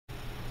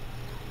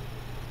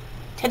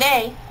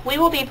Today, we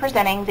will be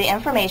presenting the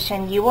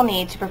information you will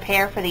need to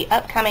prepare for the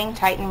upcoming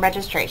Titan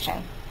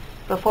registration.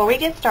 Before we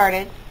get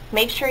started,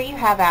 make sure you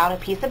have out a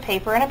piece of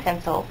paper and a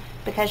pencil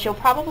because you'll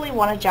probably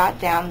want to jot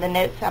down the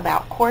notes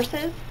about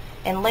courses,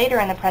 and later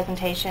in the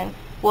presentation,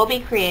 we'll be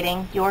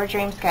creating your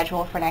dream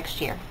schedule for next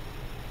year.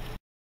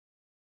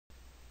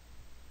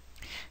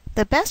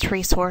 The best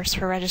resource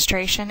for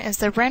registration is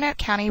the Roanoke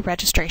County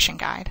Registration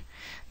Guide.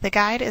 The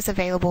guide is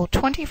available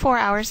 24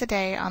 hours a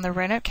day on the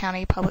Roanoke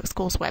County Public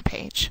Schools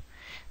webpage.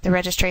 The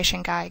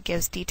registration guide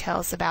gives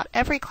details about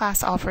every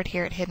class offered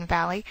here at Hidden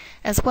Valley,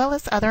 as well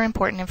as other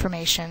important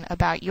information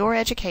about your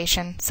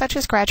education, such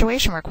as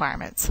graduation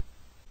requirements.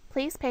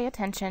 Please pay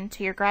attention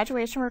to your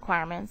graduation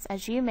requirements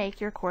as you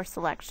make your course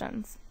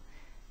selections.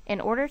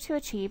 In order to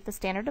achieve the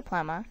standard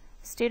diploma,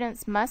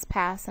 students must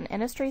pass an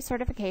industry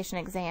certification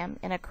exam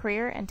in a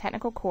career and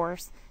technical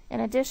course in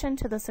addition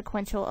to the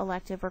sequential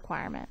elective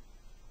requirement.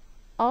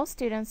 All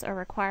students are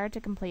required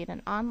to complete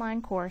an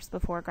online course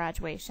before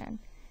graduation.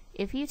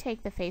 If you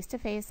take the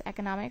face-to-face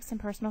economics and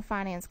personal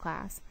finance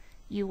class,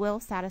 you will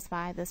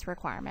satisfy this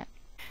requirement.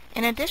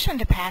 In addition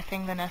to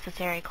passing the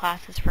necessary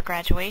classes for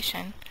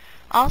graduation,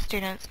 all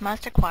students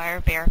must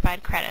acquire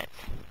verified credits.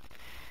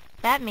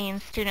 That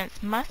means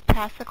students must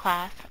pass the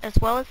class as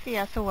well as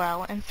the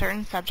SOL in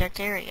certain subject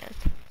areas.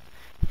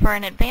 For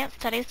an advanced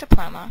studies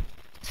diploma,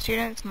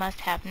 students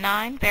must have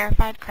 9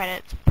 verified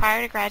credits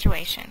prior to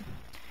graduation,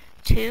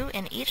 2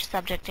 in each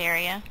subject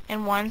area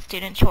and 1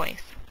 student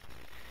choice.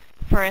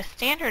 For a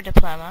standard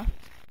diploma,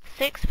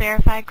 6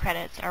 verified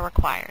credits are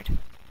required,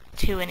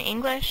 2 in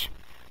English,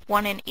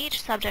 1 in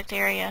each subject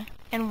area,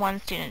 and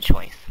 1 student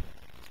choice.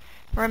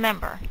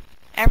 Remember,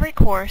 every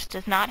course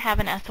does not have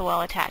an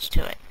SOL attached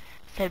to it,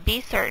 so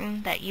be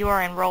certain that you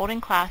are enrolled in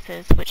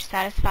classes which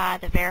satisfy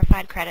the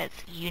verified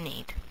credits you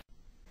need.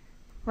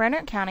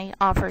 Roanoke County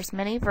offers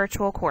many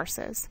virtual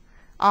courses.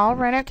 All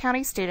Roanoke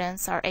County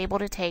students are able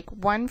to take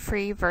one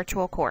free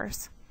virtual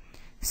course.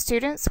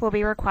 Students will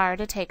be required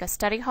to take a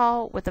study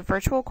hall with a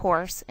virtual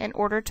course in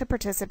order to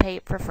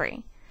participate for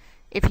free.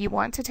 If you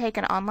want to take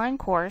an online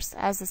course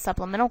as a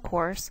supplemental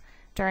course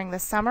during the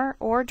summer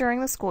or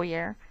during the school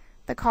year,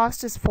 the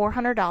cost is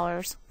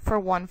 $400 for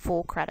 1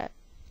 full credit.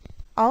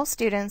 All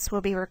students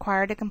will be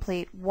required to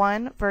complete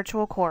 1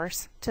 virtual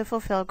course to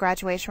fulfill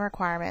graduation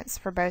requirements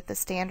for both the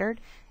standard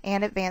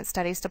and advanced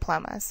studies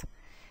diplomas.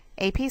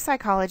 AP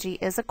Psychology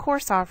is a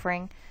course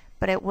offering,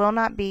 but it will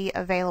not be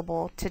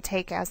available to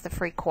take as the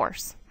free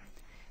course.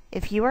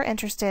 If you are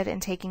interested in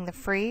taking the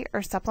free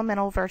or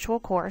supplemental virtual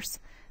course,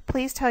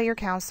 please tell your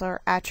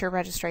counselor at your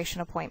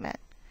registration appointment.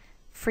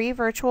 Free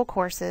virtual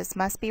courses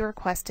must be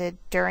requested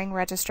during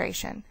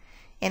registration.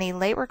 Any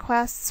late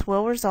requests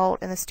will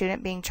result in the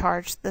student being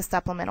charged the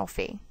supplemental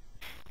fee.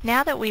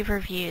 Now that we've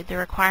reviewed the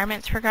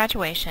requirements for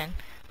graduation,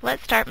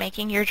 let's start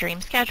making your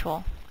dream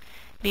schedule.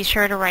 Be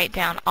sure to write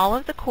down all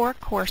of the core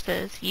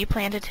courses you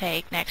plan to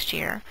take next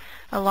year,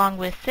 along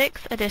with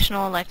 6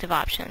 additional elective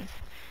options.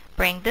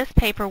 Bring this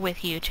paper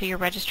with you to your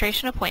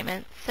registration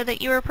appointment so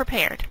that you are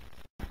prepared.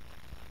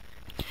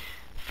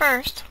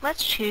 First,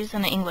 let's choose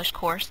an English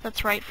course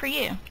that's right for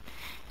you.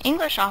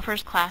 English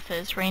offers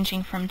classes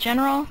ranging from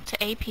general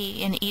to AP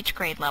in each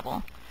grade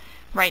level.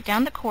 Write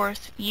down the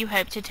course you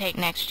hope to take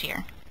next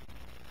year.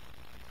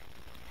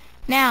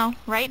 Now,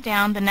 write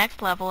down the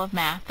next level of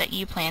math that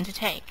you plan to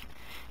take.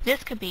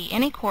 This could be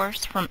any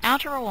course from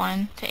Algebra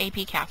 1 to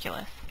AP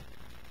Calculus.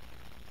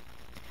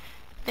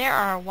 There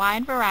are a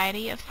wide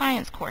variety of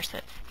science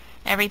courses,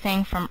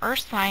 everything from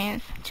earth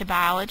science to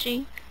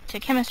biology to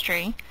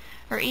chemistry,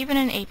 or even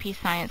an AP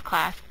science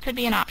class could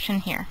be an option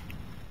here.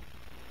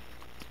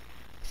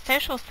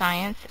 Social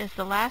science is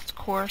the last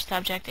core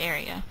subject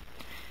area.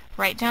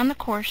 Write down the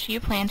course you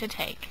plan to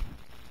take.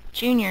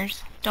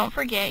 Juniors, don't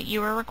forget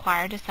you are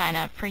required to sign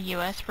up for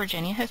U.S.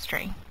 Virginia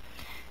history.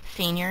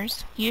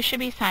 Seniors, you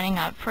should be signing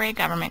up for a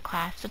government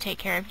class to take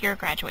care of your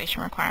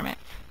graduation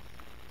requirements.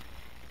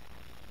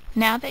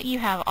 Now that you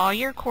have all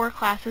your core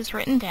classes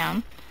written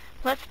down,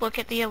 let's look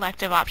at the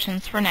elective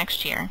options for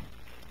next year.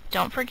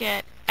 Don't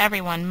forget,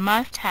 everyone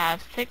must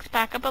have 6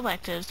 backup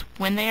electives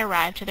when they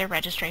arrive to their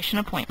registration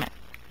appointment.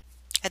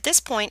 At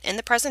this point in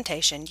the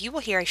presentation, you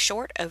will hear a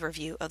short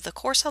overview of the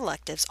course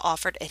electives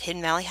offered at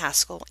Hidden Valley High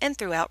School and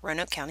throughout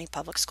Roanoke County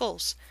Public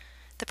Schools.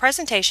 The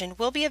presentation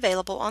will be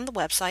available on the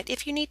website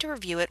if you need to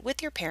review it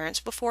with your parents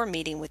before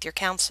meeting with your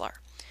counselor.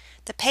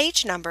 The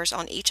page numbers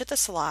on each of the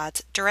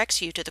slides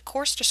directs you to the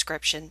course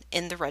description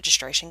in the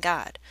registration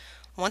guide.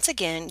 Once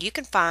again, you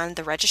can find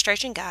the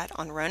registration guide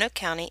on Roanoke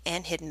County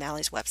and Hidden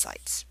Valley's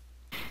websites.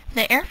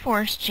 The Air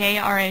Force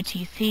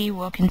JROTC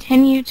will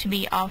continue to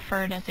be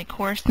offered as a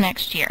course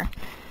next year.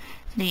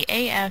 The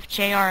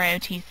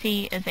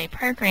AFJROTC is a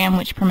program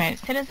which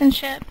promotes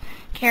citizenship,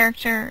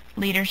 character,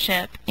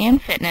 leadership,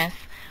 and fitness,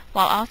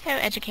 while also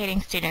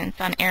educating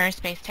students on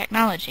aerospace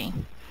technology.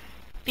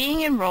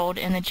 Being enrolled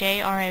in the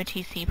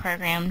JROTC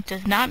program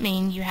does not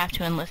mean you have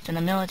to enlist in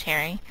the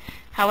military.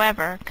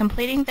 However,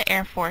 completing the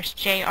Air Force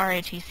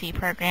JROTC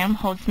program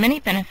holds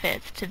many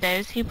benefits to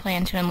those who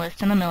plan to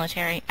enlist in the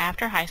military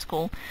after high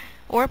school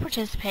or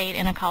participate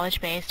in a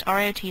college-based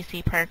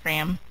ROTC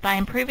program by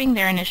improving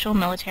their initial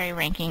military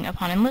ranking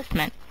upon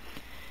enlistment.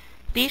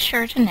 Be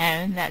sure to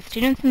know that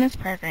students in this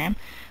program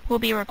will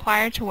be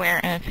required to wear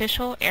an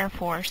official Air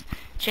Force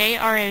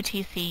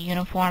JROTC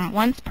uniform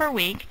once per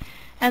week,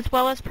 as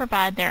well as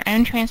provide their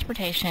own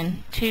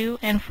transportation to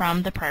and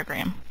from the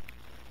program.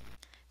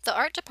 The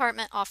Art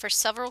Department offers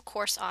several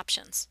course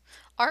options.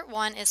 Art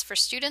 1 is for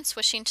students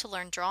wishing to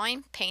learn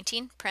drawing,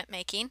 painting,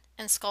 printmaking,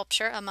 and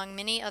sculpture, among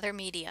many other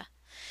media.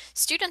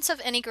 Students of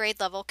any grade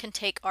level can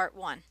take Art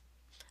 1.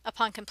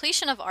 Upon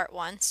completion of Art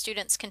 1,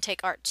 students can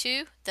take Art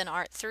 2, then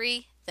Art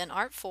 3, then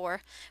Art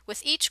 4,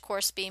 with each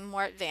course being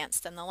more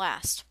advanced than the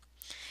last.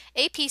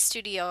 AP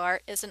Studio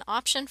Art is an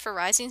option for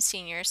rising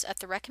seniors at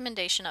the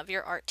recommendation of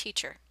your art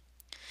teacher.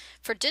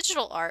 For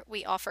digital art,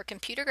 we offer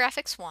Computer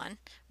Graphics 1,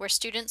 where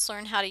students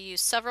learn how to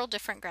use several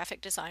different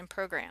graphic design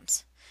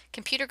programs.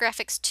 Computer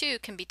Graphics 2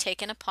 can be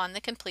taken upon the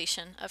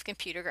completion of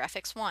Computer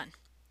Graphics 1.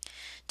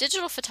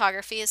 Digital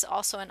photography is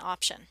also an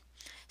option.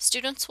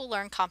 Students will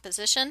learn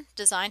composition,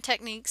 design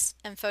techniques,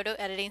 and photo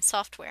editing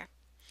software.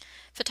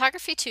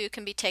 Photography 2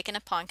 can be taken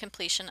upon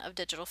completion of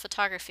digital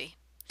photography.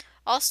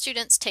 All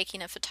students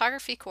taking a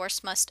photography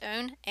course must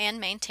own and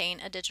maintain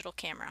a digital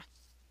camera.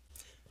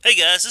 Hey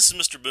guys, this is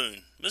Mr.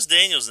 Boone. Ms.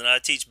 Daniels and I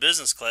teach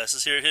business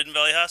classes here at Hidden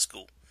Valley High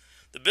School.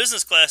 The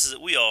business classes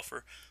that we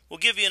offer will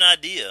give you an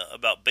idea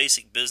about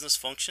basic business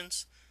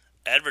functions,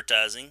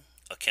 advertising,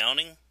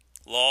 accounting,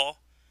 law,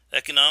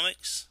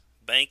 economics,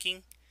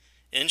 banking,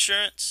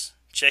 insurance,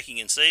 checking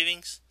and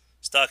savings,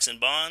 stocks and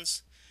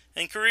bonds,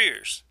 and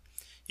careers.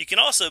 You can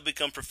also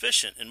become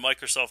proficient in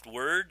Microsoft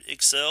Word,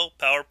 Excel,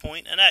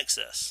 PowerPoint, and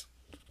Access.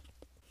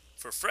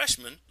 For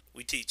freshmen,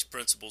 we teach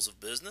principles of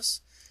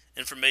business,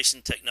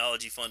 information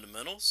technology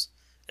fundamentals,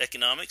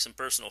 economics and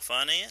personal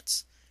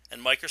finance,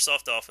 and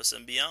Microsoft Office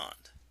and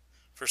beyond.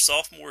 For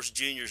sophomores,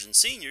 juniors, and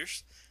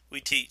seniors,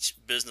 we teach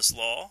business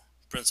law,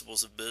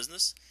 principles of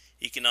business,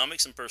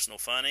 economics and personal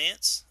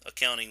finance,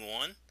 accounting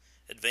 1,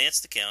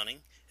 advanced accounting,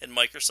 and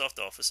Microsoft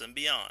Office and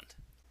beyond.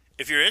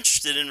 If you're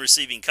interested in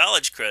receiving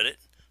college credit,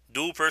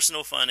 dual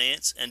personal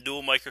finance and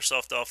dual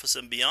Microsoft Office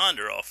and beyond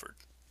are offered.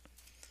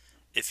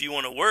 If you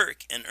want to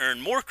work and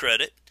earn more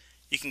credit,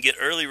 you can get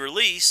early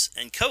release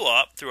and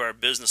co-op through our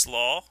business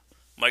law,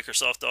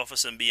 Microsoft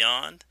Office and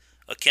beyond,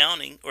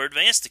 accounting, or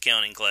advanced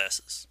accounting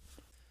classes.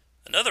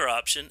 Another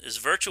option is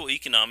virtual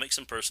economics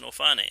and personal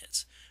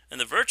finance. In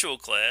the virtual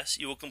class,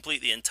 you will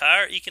complete the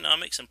entire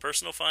economics and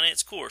personal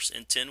finance course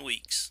in 10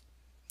 weeks.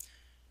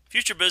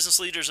 Future Business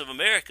Leaders of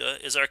America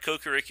is our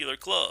co-curricular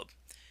club.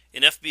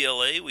 In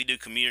FBLA, we do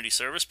community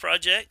service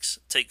projects,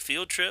 take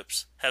field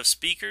trips, have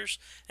speakers,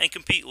 and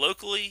compete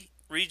locally,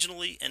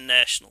 regionally, and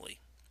nationally.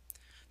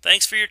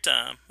 Thanks for your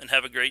time, and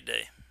have a great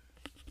day.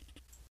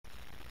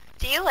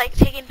 Do you like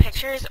taking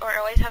pictures or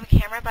always have a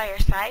camera by your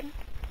side?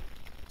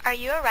 Are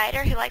you a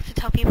writer who likes to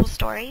tell people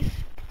stories?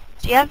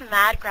 Do you have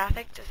mad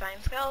graphic design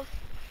skills?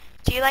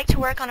 Do you like to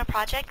work on a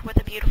project with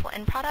a beautiful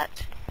end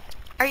product?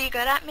 Are you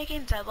good at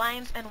making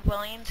deadlines and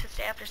willing to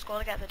stay after school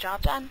to get the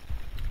job done?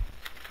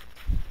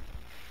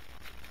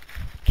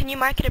 Can you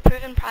market a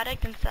proven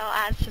product and sell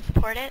ads to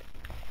support it?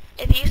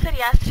 If you said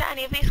yes to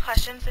any of these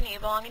questions, then you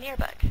belong in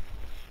Yearbook.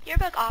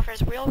 Yearbook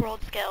offers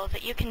real-world skills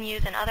that you can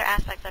use in other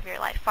aspects of your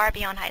life far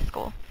beyond high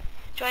school.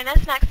 Join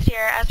us next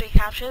year as we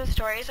capture the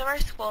stories of our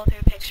school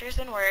through pictures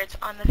and words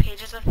on the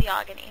pages of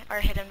Theogony,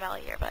 our Hidden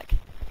Valley Yearbook.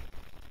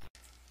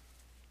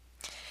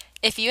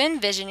 If you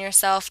envision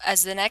yourself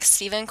as the next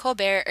Stephen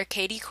Colbert or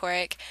Katie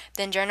Couric,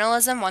 then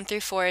Journalism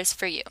 1-4 is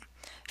for you.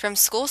 From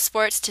school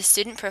sports to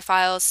student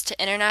profiles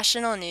to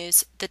international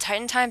news, the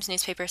Titan Times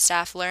newspaper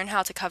staff learn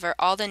how to cover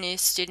all the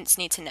news students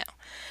need to know.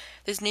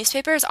 This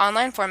newspaper's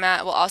online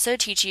format will also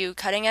teach you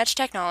cutting-edge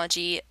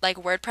technology like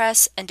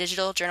WordPress and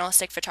digital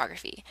journalistic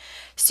photography.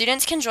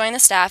 Students can join the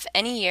staff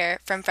any year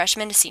from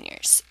freshmen to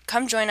seniors.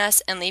 Come join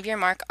us and leave your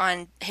mark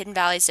on Hidden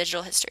Valley's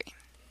digital history.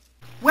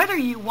 Whether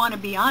you want to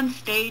be on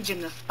stage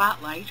in the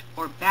spotlight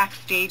or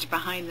backstage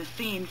behind the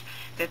scenes,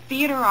 the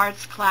theater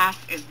arts class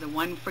is the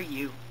one for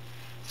you.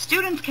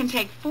 Students can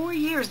take 4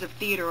 years of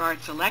theater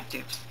arts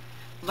electives,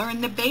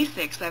 learn the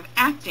basics of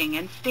acting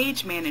and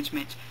stage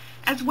management,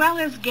 as well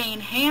as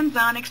gain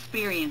hands-on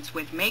experience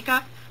with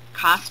makeup,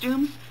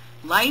 costumes,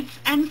 lights,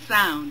 and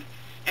sound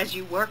as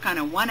you work on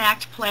a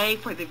one-act play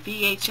for the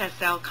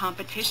VHSL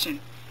competition,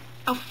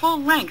 a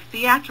full-length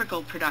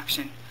theatrical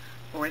production,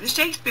 or the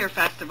Shakespeare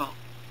Festival.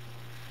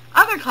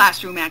 Other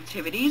classroom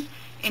activities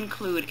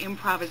include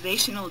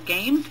improvisational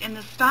games in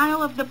the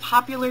style of the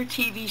popular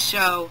TV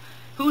show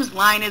Whose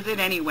Line Is It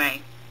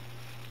Anyway?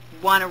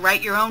 Want to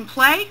write your own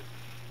play?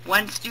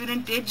 One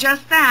student did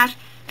just that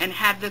and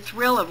had the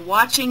thrill of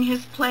watching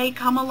his play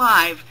come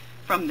alive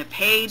from the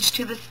page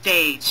to the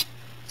stage.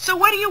 So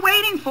what are you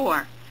waiting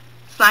for?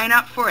 Sign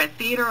up for a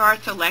theater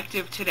arts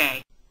elective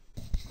today.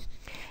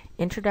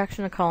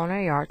 Introduction to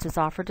Culinary Arts is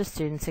offered to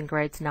students in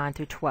grades 9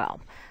 through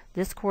 12.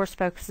 This course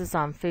focuses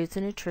on foods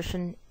and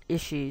nutrition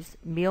issues,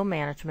 meal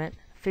management,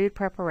 food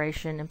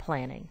preparation, and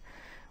planning.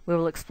 We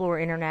will explore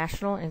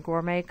international and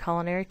gourmet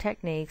culinary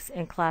techniques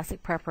and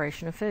classic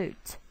preparation of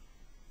foods.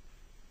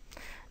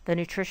 The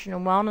Nutrition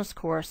and Wellness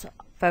course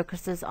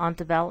focuses on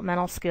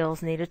developmental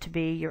skills needed to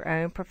be your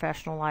own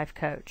professional life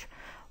coach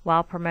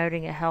while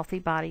promoting a healthy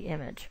body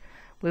image.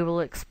 We will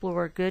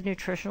explore good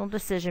nutritional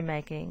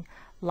decision-making,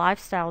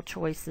 lifestyle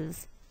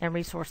choices, and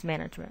resource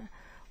management.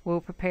 We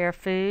will prepare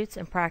foods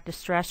and practice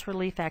stress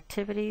relief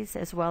activities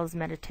as well as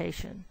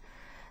meditation.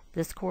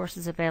 This course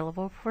is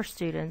available for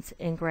students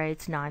in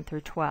grades 9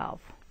 through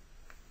 12.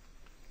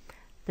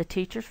 The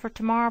Teachers for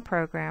Tomorrow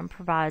program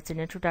provides an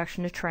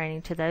introduction to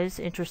training to those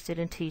interested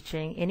in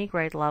teaching any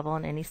grade level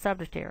in any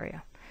subject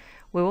area.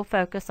 We will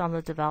focus on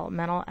the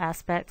developmental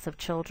aspects of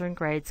children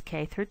grades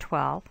K through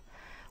 12.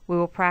 We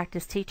will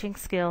practice teaching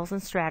skills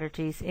and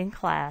strategies in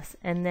class,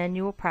 and then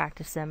you will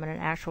practice them in an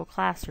actual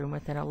classroom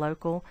within a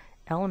local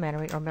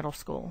elementary or middle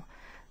school.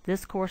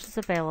 This course is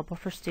available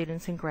for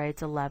students in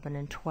grades 11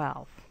 and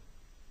 12.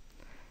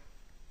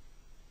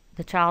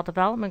 The Child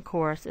Development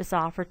course is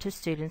offered to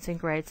students in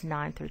grades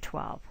 9 through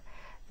 12.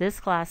 This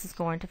class is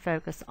going to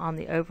focus on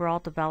the overall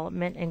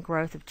development and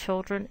growth of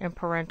children and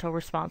parental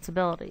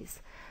responsibilities.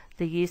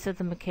 The use of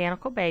the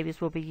mechanical babies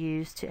will be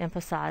used to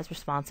emphasize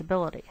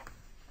responsibility.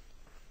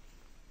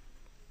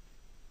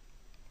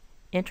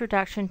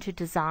 Introduction to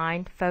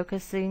Design,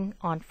 focusing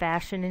on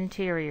fashion and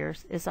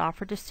interiors, is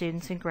offered to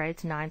students in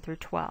grades 9 through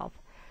 12.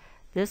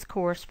 This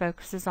course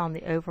focuses on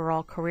the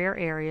overall career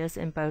areas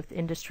in both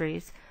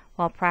industries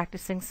while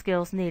practicing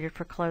skills needed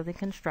for clothing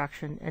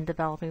construction and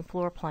developing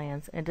floor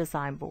plans and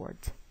design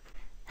boards.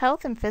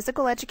 Health and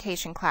physical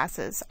education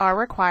classes are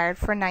required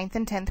for 9th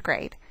and 10th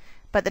grade,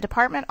 but the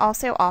department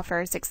also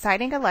offers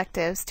exciting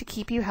electives to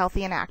keep you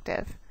healthy and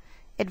active.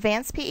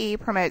 Advanced PE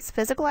promotes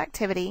physical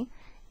activity,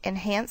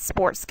 enhanced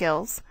sports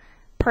skills,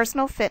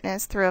 personal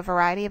fitness through a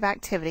variety of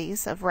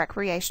activities of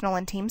recreational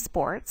and team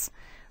sports,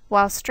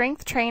 while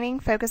strength training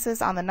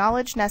focuses on the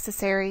knowledge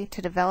necessary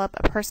to develop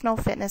a personal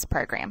fitness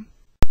program.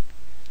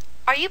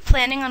 Are you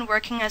planning on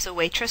working as a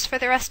waitress for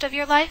the rest of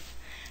your life?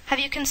 Have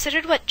you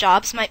considered what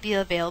jobs might be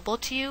available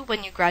to you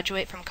when you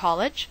graduate from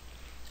college?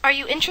 Are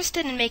you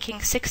interested in making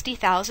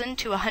 $60,000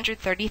 to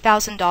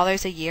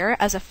 $130,000 a year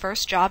as a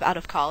first job out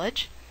of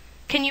college?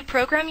 Can you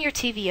program your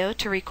TVO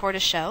to record a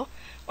show,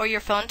 or your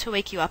phone to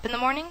wake you up in the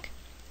morning?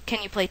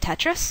 Can you play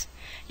Tetris?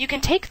 You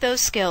can take those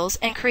skills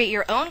and create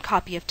your own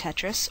copy of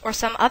Tetris or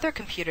some other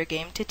computer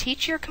game to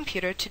teach your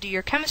computer to do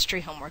your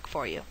chemistry homework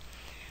for you.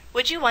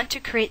 Would you want to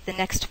create the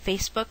next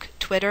Facebook,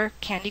 Twitter,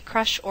 Candy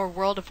Crush, or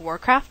World of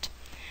Warcraft?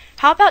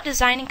 How about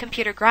designing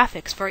computer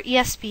graphics for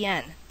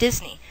ESPN,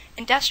 Disney,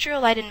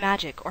 Industrial Light and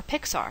Magic, or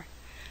Pixar?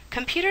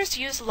 Computers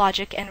use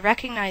logic and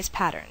recognize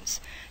patterns.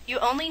 You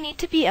only need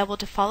to be able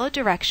to follow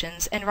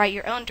directions and write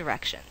your own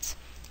directions.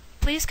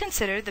 Please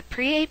consider the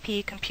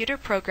Pre-AP Computer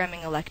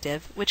Programming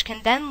elective, which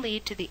can then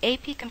lead to the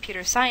AP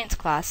Computer Science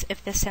class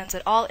if this sounds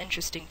at all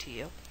interesting to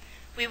you.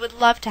 We would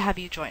love to have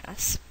you join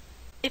us.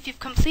 If you've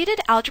completed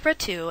Algebra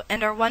 2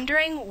 and are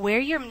wondering where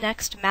your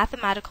next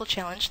mathematical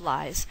challenge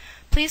lies,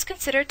 please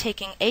consider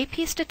taking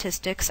AP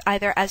Statistics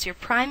either as your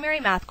primary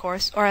math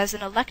course or as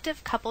an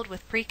elective coupled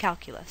with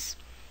pre-calculus.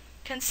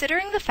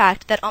 Considering the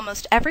fact that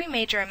almost every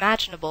major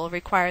imaginable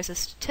requires a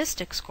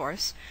statistics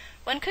course,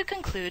 one could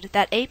conclude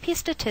that AP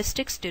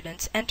Statistics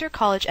students enter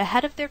college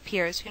ahead of their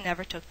peers who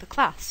never took the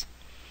class.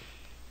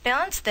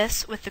 Balance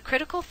this with the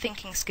critical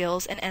thinking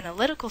skills and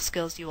analytical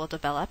skills you will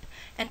develop,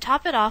 and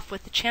top it off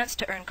with the chance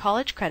to earn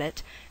college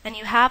credit, and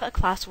you have a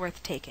class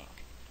worth taking.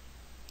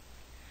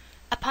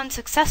 Upon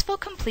successful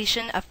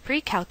completion of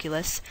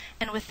pre-calculus,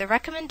 and with the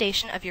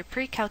recommendation of your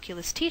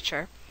pre-calculus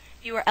teacher,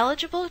 you are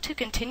eligible to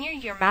continue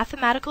your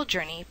mathematical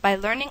journey by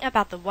learning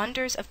about the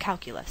wonders of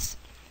calculus.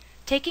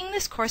 Taking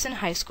this course in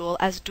high school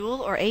as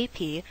dual or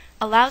AP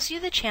allows you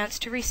the chance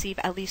to receive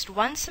at least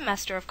one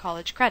semester of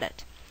college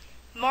credit.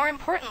 More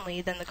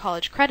importantly than the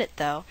college credit,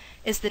 though,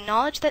 is the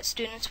knowledge that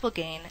students will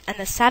gain and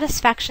the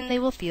satisfaction they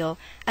will feel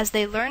as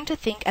they learn to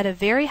think at a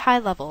very high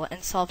level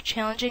and solve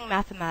challenging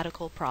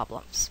mathematical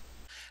problems.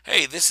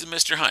 Hey, this is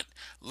Mr. Hunt.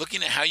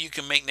 Looking at how you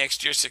can make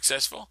next year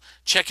successful?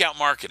 Check out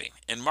marketing.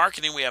 In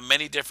marketing, we have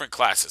many different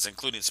classes,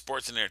 including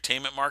sports and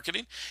entertainment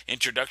marketing,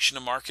 introduction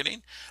to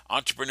marketing,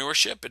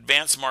 entrepreneurship,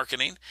 advanced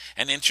marketing,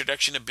 and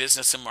introduction to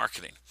business and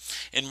marketing.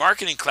 In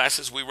marketing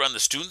classes, we run the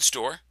student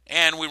store,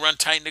 and we run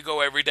Tighten to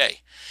Go every day.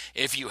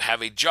 If you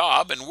have a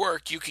job and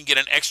work, you can get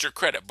an extra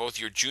credit both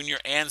your junior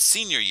and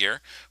senior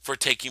year for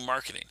taking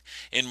marketing.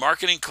 In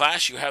marketing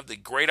class, you have the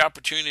great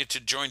opportunity to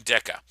join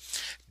DECA.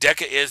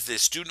 DECA is the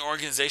student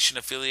organization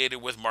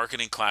affiliated with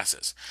marketing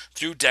classes.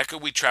 Through DECA,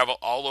 we travel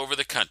all over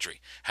the country,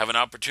 have an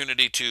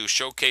opportunity to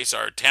showcase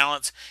our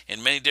talents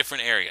in many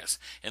different areas.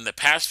 In the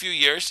past few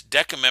years,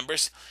 DECA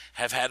members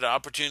have had an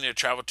opportunity to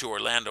travel to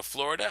Orlando,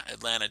 Florida,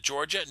 Atlanta,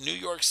 Georgia, New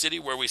York City,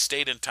 where we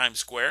stayed in Times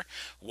Square,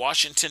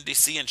 Washington,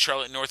 D.C., and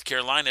Charlotte, North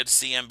Carolina to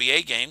see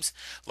NBA games,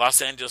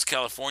 Los Angeles,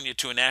 California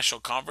to a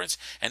national conference,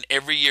 and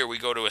every year we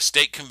go to a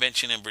state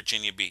convention in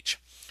Virginia Beach.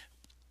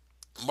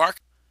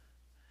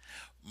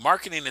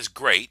 Marketing is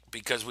great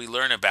because we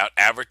learn about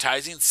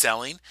advertising,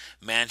 selling,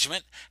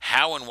 management,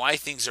 how and why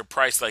things are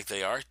priced like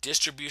they are,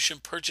 distribution,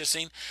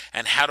 purchasing,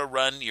 and how to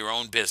run your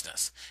own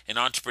business. In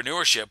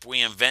entrepreneurship, we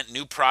invent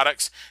new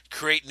products,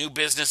 create new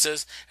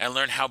businesses, and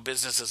learn how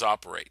businesses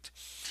operate.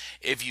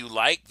 If you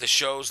like the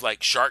shows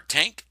like Shark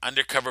Tank,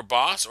 Undercover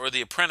Boss, or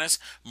The Apprentice,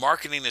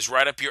 marketing is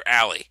right up your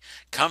alley.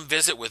 Come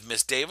visit with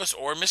Miss Davis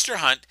or Mr.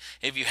 Hunt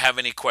if you have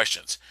any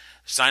questions.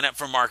 Sign up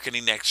for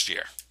marketing next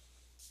year.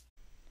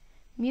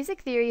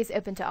 Music theory is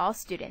open to all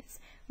students.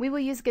 We will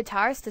use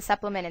guitars to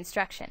supplement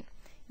instruction.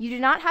 You do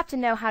not have to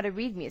know how to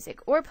read music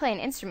or play an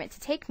instrument to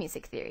take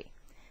music theory.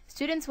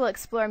 Students will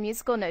explore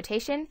musical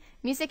notation,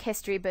 music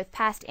history both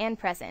past and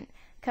present,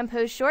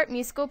 compose short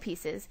musical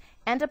pieces,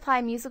 and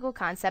apply musical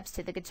concepts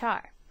to the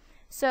guitar.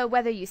 So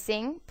whether you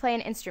sing, play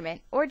an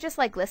instrument, or just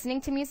like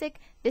listening to music,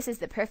 this is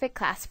the perfect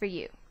class for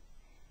you.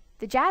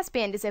 The jazz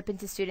band is open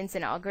to students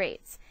in all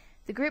grades.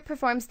 The group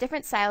performs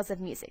different styles of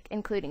music,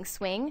 including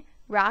swing,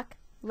 rock,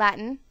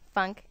 Latin,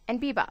 funk,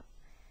 and bebop.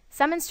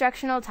 Some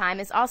instructional time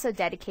is also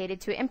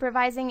dedicated to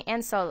improvising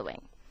and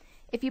soloing.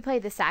 If you play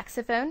the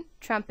saxophone,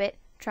 trumpet,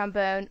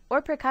 trombone,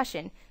 or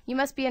percussion, you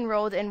must be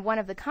enrolled in one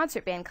of the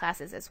concert band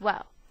classes as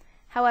well.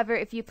 However,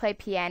 if you play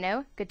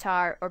piano,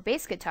 guitar, or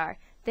bass guitar,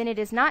 then it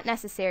is not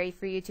necessary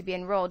for you to be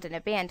enrolled in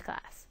a band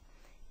class.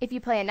 If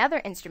you play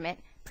another instrument,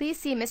 please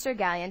see Mr.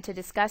 Gallion to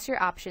discuss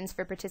your options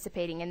for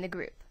participating in the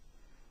group.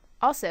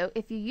 Also,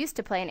 if you used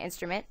to play an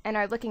instrument and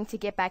are looking to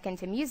get back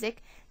into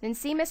music, then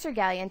see Mr.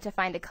 Gallion to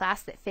find a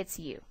class that fits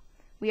you.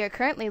 We are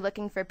currently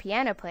looking for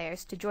piano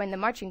players to join the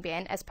marching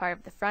band as part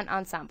of the front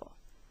ensemble.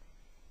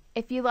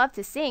 If you love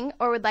to sing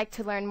or would like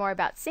to learn more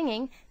about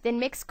singing, then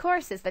Mixed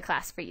Chorus is the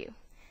class for you.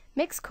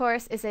 Mixed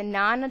Chorus is a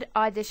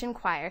non-audition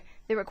choir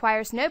that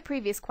requires no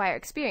previous choir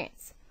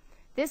experience.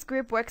 This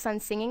group works on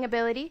singing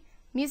ability,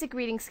 music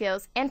reading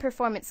skills, and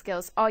performance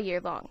skills all year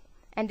long,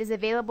 and is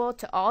available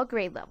to all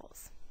grade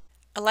levels.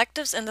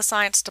 Electives in the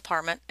science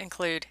department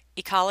include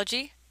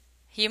ecology,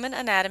 human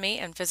anatomy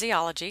and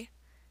physiology,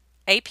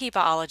 AP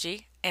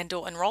biology and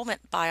dual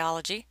enrollment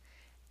biology,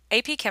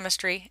 AP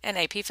chemistry, and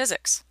AP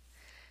physics.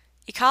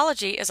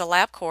 Ecology is a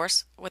lab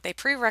course with a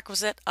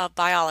prerequisite of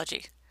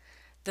biology.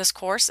 This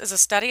course is a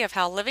study of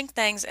how living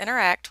things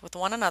interact with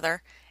one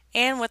another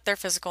and with their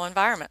physical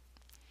environment.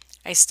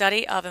 A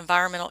study of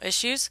environmental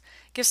issues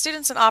gives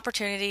students an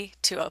opportunity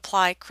to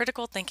apply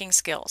critical thinking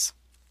skills.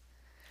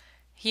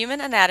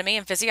 Human Anatomy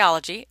and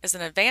Physiology is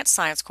an advanced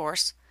science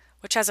course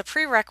which has a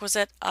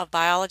prerequisite of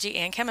biology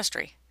and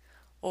chemistry.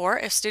 Or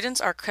if students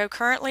are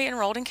concurrently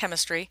enrolled in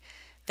chemistry,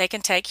 they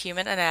can take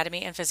Human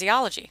Anatomy and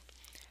Physiology.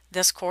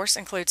 This course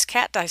includes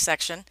cat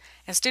dissection,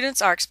 and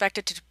students are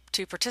expected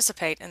to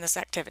participate in this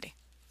activity.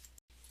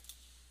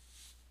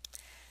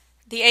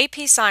 The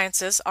AP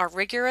Sciences are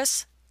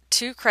rigorous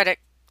 2-credit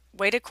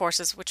weighted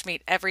courses which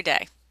meet every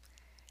day.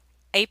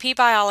 AP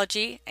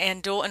Biology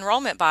and Dual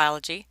Enrollment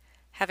Biology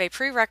have a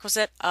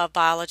prerequisite of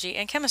biology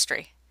and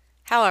chemistry.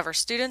 However,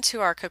 students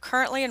who are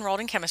concurrently enrolled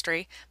in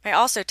chemistry may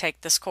also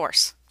take this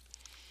course.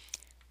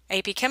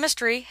 AP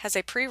Chemistry has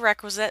a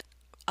prerequisite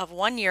of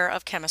 1 year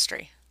of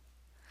chemistry.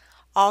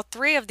 All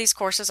 3 of these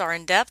courses are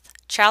in-depth,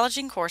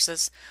 challenging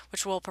courses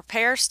which will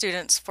prepare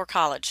students for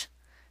college.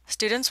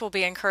 Students will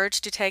be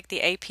encouraged to take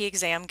the AP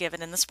exam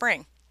given in the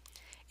spring.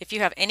 If you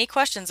have any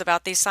questions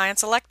about these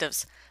science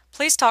electives,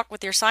 please talk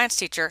with your science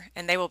teacher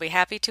and they will be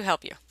happy to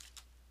help you.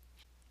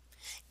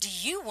 Do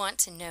you want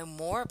to know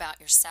more about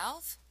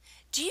yourself?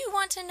 Do you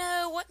want to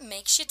know what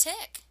makes you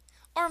tick?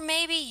 Or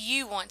maybe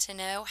you want to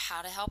know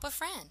how to help a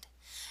friend?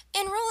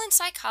 Enroll in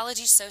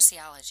Psychology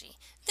Sociology.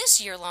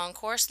 This year-long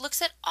course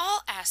looks at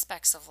all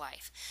aspects of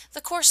life.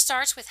 The course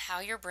starts with how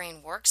your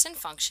brain works and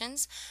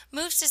functions,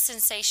 moves to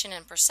sensation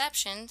and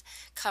perception,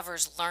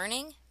 covers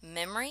learning,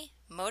 memory,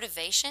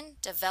 motivation,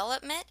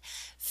 development,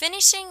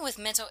 finishing with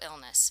mental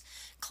illness.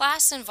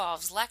 Class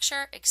involves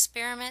lecture,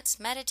 experiments,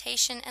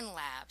 meditation, and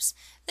labs.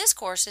 This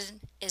course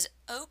is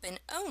open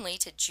only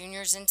to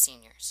juniors and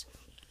seniors.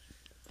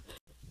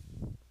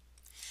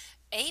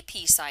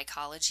 AP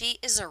Psychology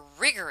is a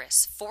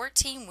rigorous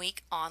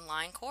 14-week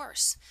online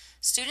course.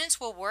 Students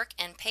will work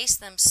and pace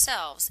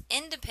themselves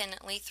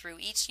independently through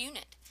each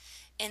unit.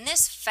 In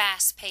this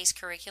fast-paced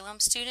curriculum,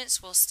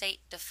 students will state,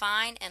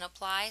 define, and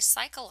apply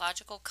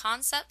psychological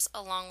concepts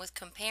along with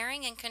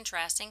comparing and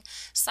contrasting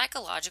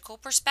psychological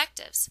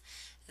perspectives.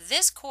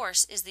 This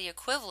course is the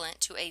equivalent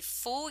to a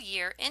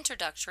full-year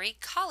introductory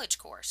college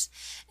course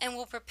and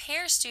will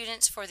prepare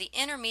students for the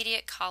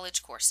intermediate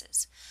college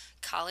courses.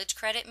 College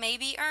credit may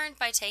be earned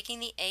by taking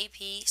the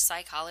AP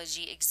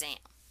Psychology exam.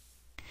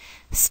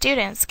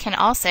 Students can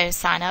also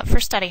sign up for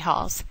study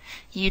halls.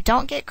 You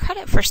don't get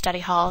credit for study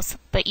halls,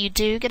 but you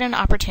do get an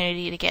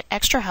opportunity to get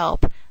extra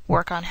help,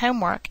 work on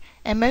homework,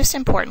 and most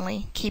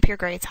importantly, keep your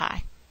grades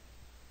high.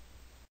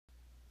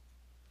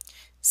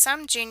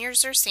 Some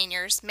juniors or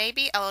seniors may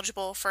be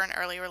eligible for an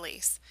early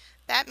release.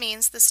 That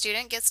means the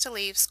student gets to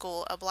leave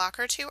school a block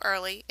or two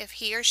early if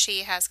he or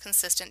she has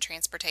consistent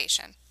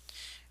transportation.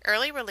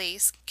 Early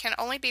release can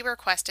only be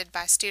requested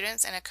by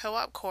students in a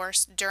co-op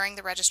course during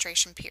the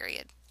registration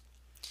period.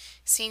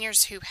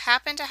 Seniors who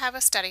happen to have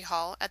a study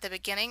hall at the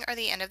beginning or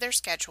the end of their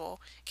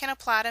schedule can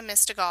apply to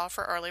Ms. DeGaulle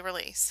for early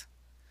release.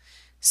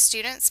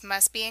 Students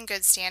must be in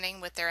good standing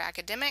with their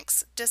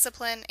academics,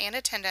 discipline, and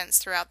attendance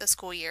throughout the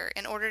school year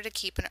in order to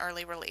keep an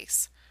early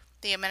release.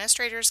 The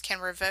administrators can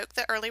revoke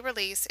the early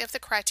release if the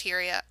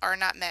criteria are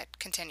not met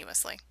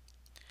continuously.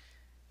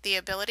 The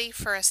ability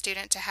for a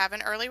student to have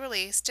an early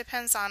release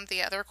depends on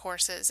the other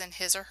courses in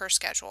his or her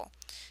schedule.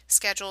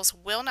 Schedules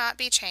will not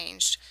be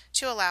changed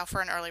to allow for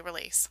an early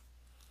release.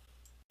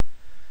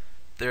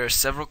 There are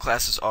several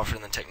classes offered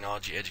in the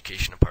Technology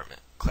Education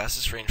Department.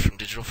 Classes range from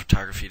digital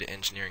photography to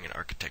engineering and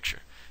architecture.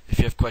 If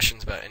you have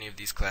questions about any of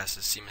these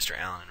classes, see Mr.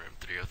 Allen in room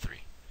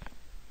 303.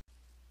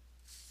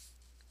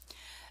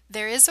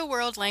 There is a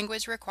world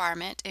language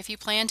requirement if you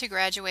plan to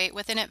graduate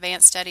with an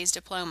advanced studies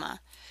diploma.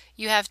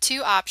 You have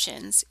two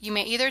options. You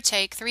may either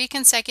take 3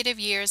 consecutive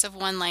years of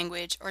one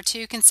language or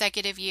 2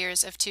 consecutive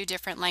years of 2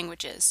 different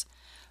languages.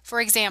 For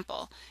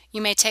example,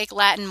 you may take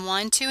Latin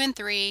 1, 2, and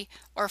 3,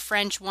 or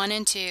French 1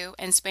 and 2,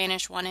 and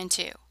Spanish 1 and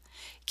 2.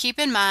 Keep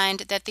in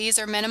mind that these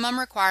are minimum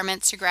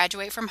requirements to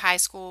graduate from high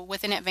school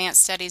with an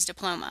advanced studies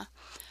diploma.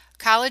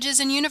 Colleges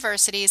and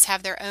universities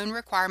have their own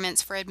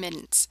requirements for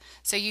admittance,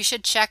 so you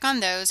should check on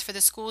those for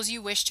the schools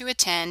you wish to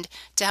attend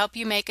to help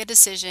you make a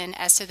decision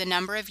as to the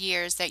number of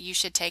years that you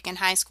should take in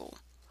high school.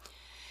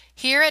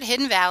 Here at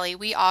Hidden Valley,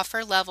 we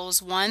offer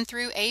levels 1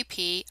 through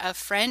AP of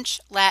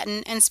French,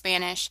 Latin, and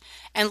Spanish,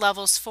 and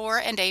levels 4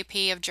 and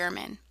AP of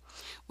German.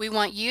 We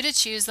want you to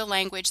choose the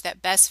language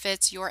that best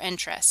fits your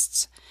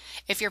interests.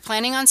 If you're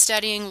planning on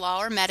studying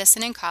law or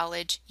medicine in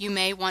college, you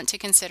may want to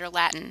consider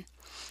Latin.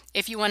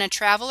 If you want to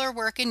travel or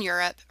work in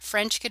Europe,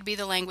 French could be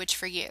the language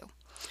for you.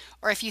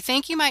 Or if you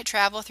think you might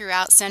travel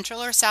throughout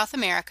Central or South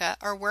America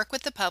or work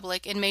with the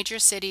public in major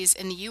cities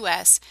in the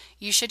U.S.,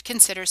 you should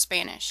consider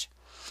Spanish.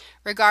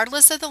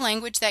 Regardless of the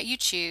language that you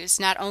choose,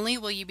 not only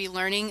will you be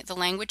learning the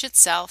language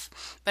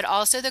itself, but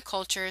also the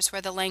cultures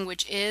where the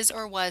language is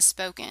or was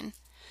spoken.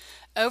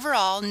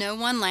 Overall, no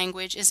one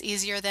language is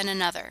easier than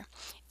another.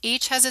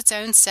 Each has its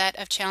own set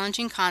of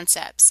challenging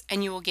concepts,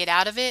 and you will get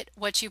out of it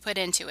what you put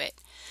into it.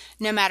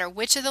 No matter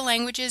which of the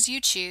languages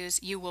you choose,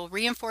 you will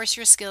reinforce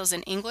your skills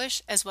in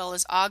English as well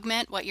as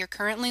augment what you're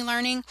currently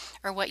learning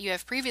or what you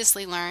have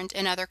previously learned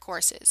in other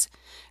courses.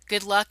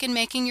 Good luck in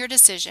making your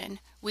decision.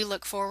 We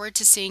look forward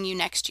to seeing you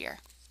next year.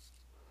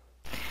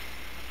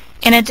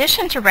 In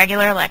addition to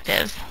regular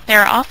electives,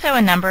 there are also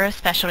a number of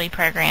specialty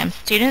programs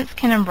students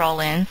can enroll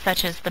in,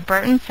 such as the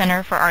Burton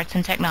Center for Arts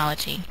and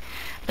Technology,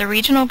 the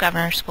Regional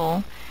Governor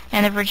School,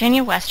 and the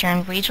Virginia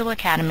Western Regional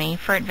Academy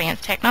for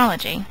Advanced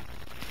Technology.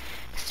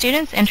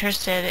 Students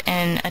interested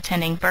in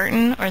attending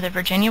Burton or the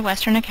Virginia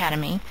Western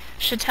Academy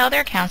should tell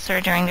their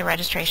counselor during the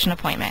registration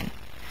appointment.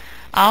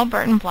 All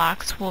Burton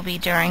blocks will be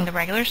during the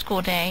regular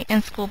school day,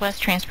 and school bus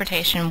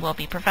transportation will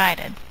be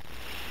provided.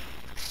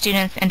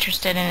 Students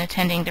interested in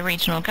attending the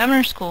Regional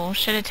Governor School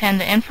should attend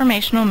the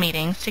informational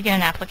meetings to get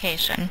an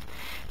application.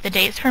 The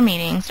dates for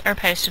meetings are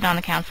posted on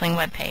the counseling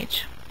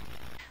webpage.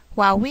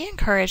 While we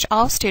encourage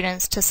all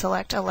students to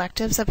select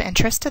electives of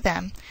interest to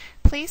them,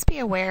 please be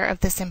aware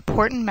of this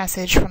important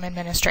message from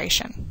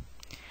administration.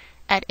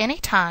 At any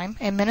time,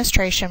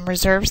 administration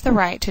reserves the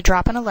right to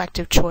drop an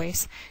elective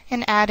choice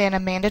and add in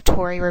a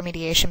mandatory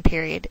remediation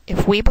period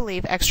if we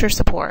believe extra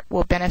support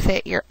will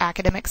benefit your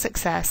academic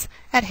success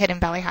at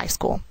Hidden Valley High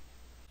School.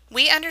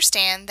 We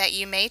understand that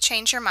you may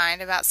change your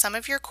mind about some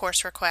of your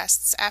course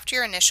requests after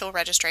your initial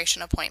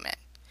registration appointment.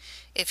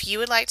 If you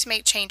would like to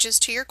make changes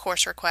to your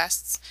course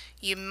requests,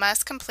 you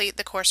must complete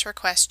the course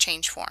request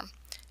change form,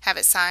 have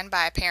it signed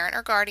by a parent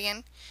or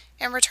guardian,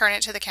 and return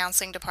it to the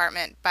counseling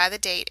department by the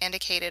date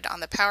indicated on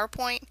the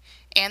PowerPoint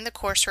and the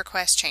course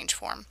request change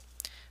form.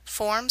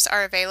 Forms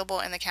are available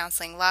in the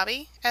counseling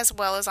lobby as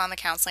well as on the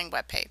counseling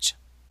webpage.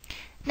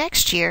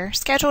 Next year,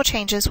 schedule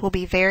changes will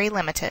be very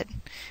limited.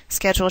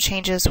 Schedule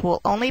changes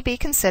will only be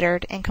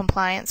considered in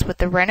compliance with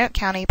the Roanoke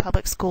County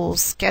Public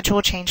Schools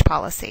Schedule Change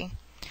Policy.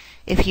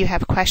 If you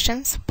have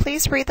questions,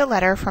 please read the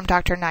letter from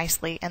Dr.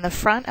 Nicely in the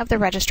front of the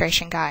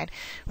registration guide,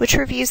 which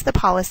reviews the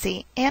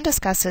policy and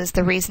discusses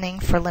the reasoning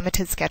for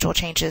limited schedule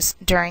changes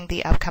during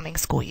the upcoming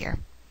school year.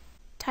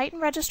 Titan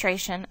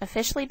registration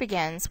officially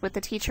begins with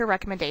the Teacher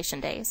Recommendation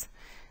Days.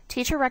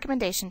 Teacher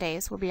Recommendation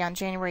Days will be on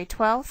January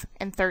 12th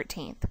and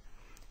 13th.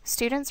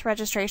 Students'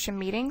 registration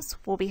meetings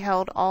will be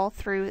held all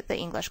through the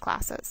English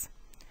classes.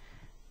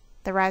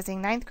 The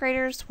rising 9th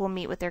graders will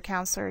meet with their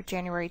counselor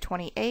January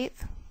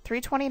 28th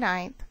through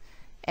 29th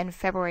and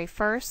February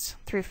 1st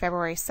through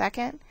February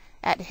 2nd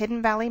at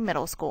Hidden Valley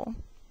Middle School.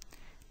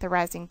 The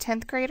rising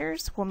 10th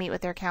graders will meet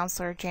with their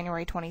counselor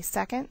January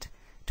 22nd,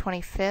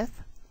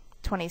 25th,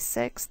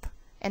 26th,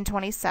 and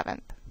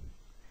 27th.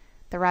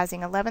 The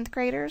rising 11th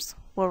graders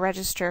will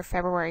register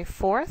February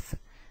 4th,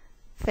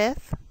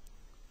 5th,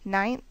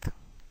 9th,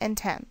 and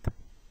 10th.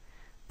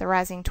 The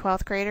rising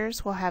 12th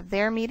graders will have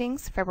their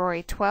meetings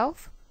February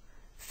 12th,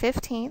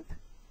 15th,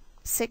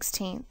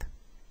 16th,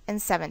 and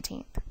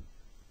 17th.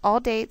 All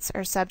dates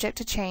are subject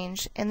to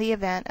change in the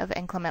event of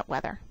inclement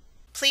weather.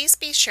 Please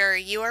be sure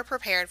you are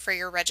prepared for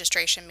your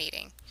registration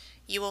meeting.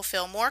 You will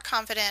feel more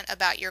confident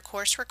about your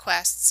course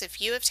requests if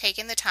you have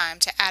taken the time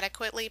to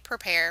adequately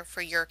prepare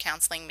for your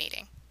counseling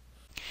meeting.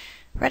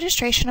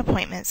 Registration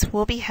appointments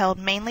will be held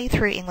mainly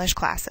through English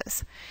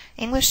classes.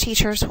 English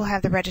teachers will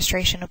have the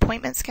registration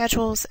appointment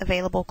schedules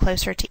available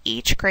closer to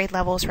each grade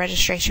level's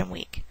registration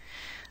week.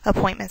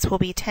 Appointments will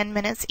be 10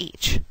 minutes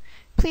each.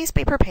 Please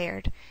be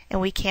prepared, and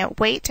we can't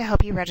wait to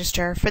help you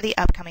register for the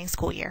upcoming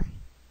school year.